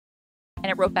And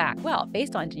it wrote back, well,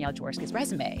 based on Danielle Jaworski's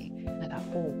resume. And I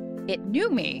thought, oh, it knew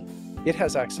me. It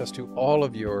has access to all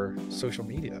of your social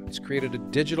media. It's created a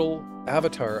digital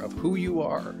avatar of who you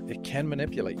are. It can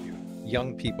manipulate you.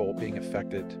 Young people being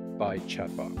affected by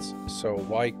chatbots. So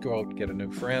why go out and get a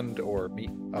new friend or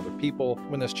meet other people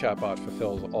when this chatbot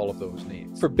fulfills all of those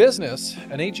needs? For business,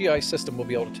 an AGI system will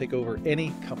be able to take over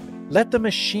any company. Let the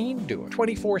machine do it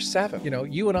 24/7. You know,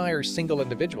 you and I are single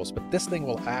individuals, but this thing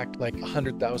will act like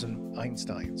 100,000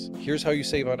 Einsteins. Here's how you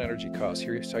save on energy costs.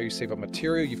 Here's how you save on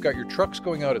material. You've got your trucks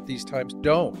going out at these times.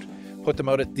 Don't put them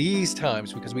out at these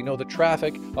times because we know the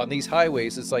traffic on these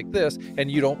highways is like this,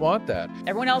 and you don't want that.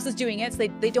 Everyone else is doing it, so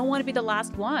they don't want to be the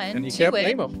last one. And you can't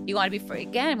blame them. You want to be free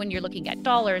again when you're looking at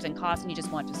dollars and costs and you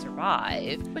just want to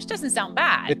survive, which doesn't sound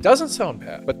bad. It doesn't sound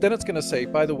bad, but then it's going to say,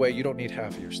 by the way, you don't need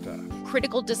half of your staff.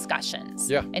 Critical discussions.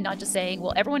 Yeah. And not just saying,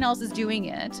 well, everyone else is doing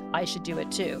it, I should do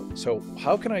it too. So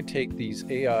how can I take these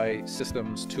AI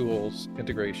systems, tools,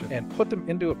 integration, and put them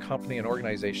into a company, an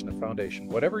organization, a foundation,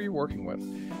 whatever you're working with,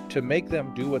 to make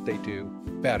them do what they do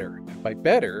better? And by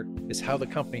better is how the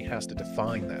company has to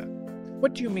define that.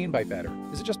 What do you mean by better?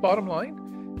 Is it just bottom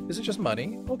line? Is it just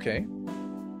money? Okay.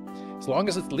 As long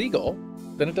as it's legal,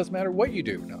 then it doesn't matter what you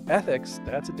do. Now, ethics,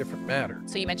 that's a different matter.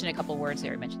 So you mentioned a couple words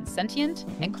there. You mentioned sentient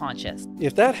and conscious.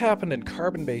 If that happened in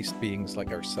carbon-based beings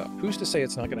like ourselves, who's to say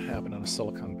it's not going to happen on a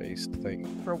silicon-based thing?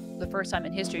 For the first time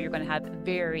in history, you're going to have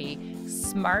very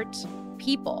smart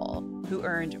people who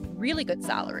earned really good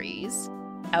salaries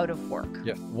out of work.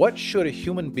 Yeah. What should a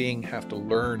human being have to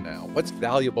learn now? What's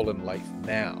valuable in life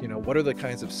now? You know, what are the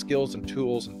kinds of skills and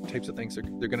tools and types of things they're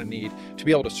going to need to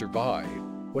be able to survive?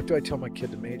 What do I tell my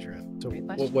kid to major in? So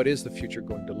what is the future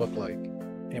going to look like?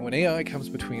 And when AI comes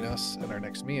between us and our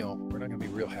next meal, we're not going to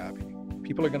be real happy.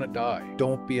 People are going to die.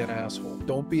 Don't be an asshole.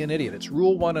 Don't be an idiot. It's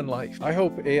rule one in life. I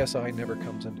hope ASI never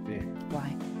comes into being.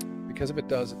 Why? Because if it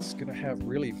does, it's going to have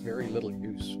really very little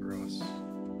use for us.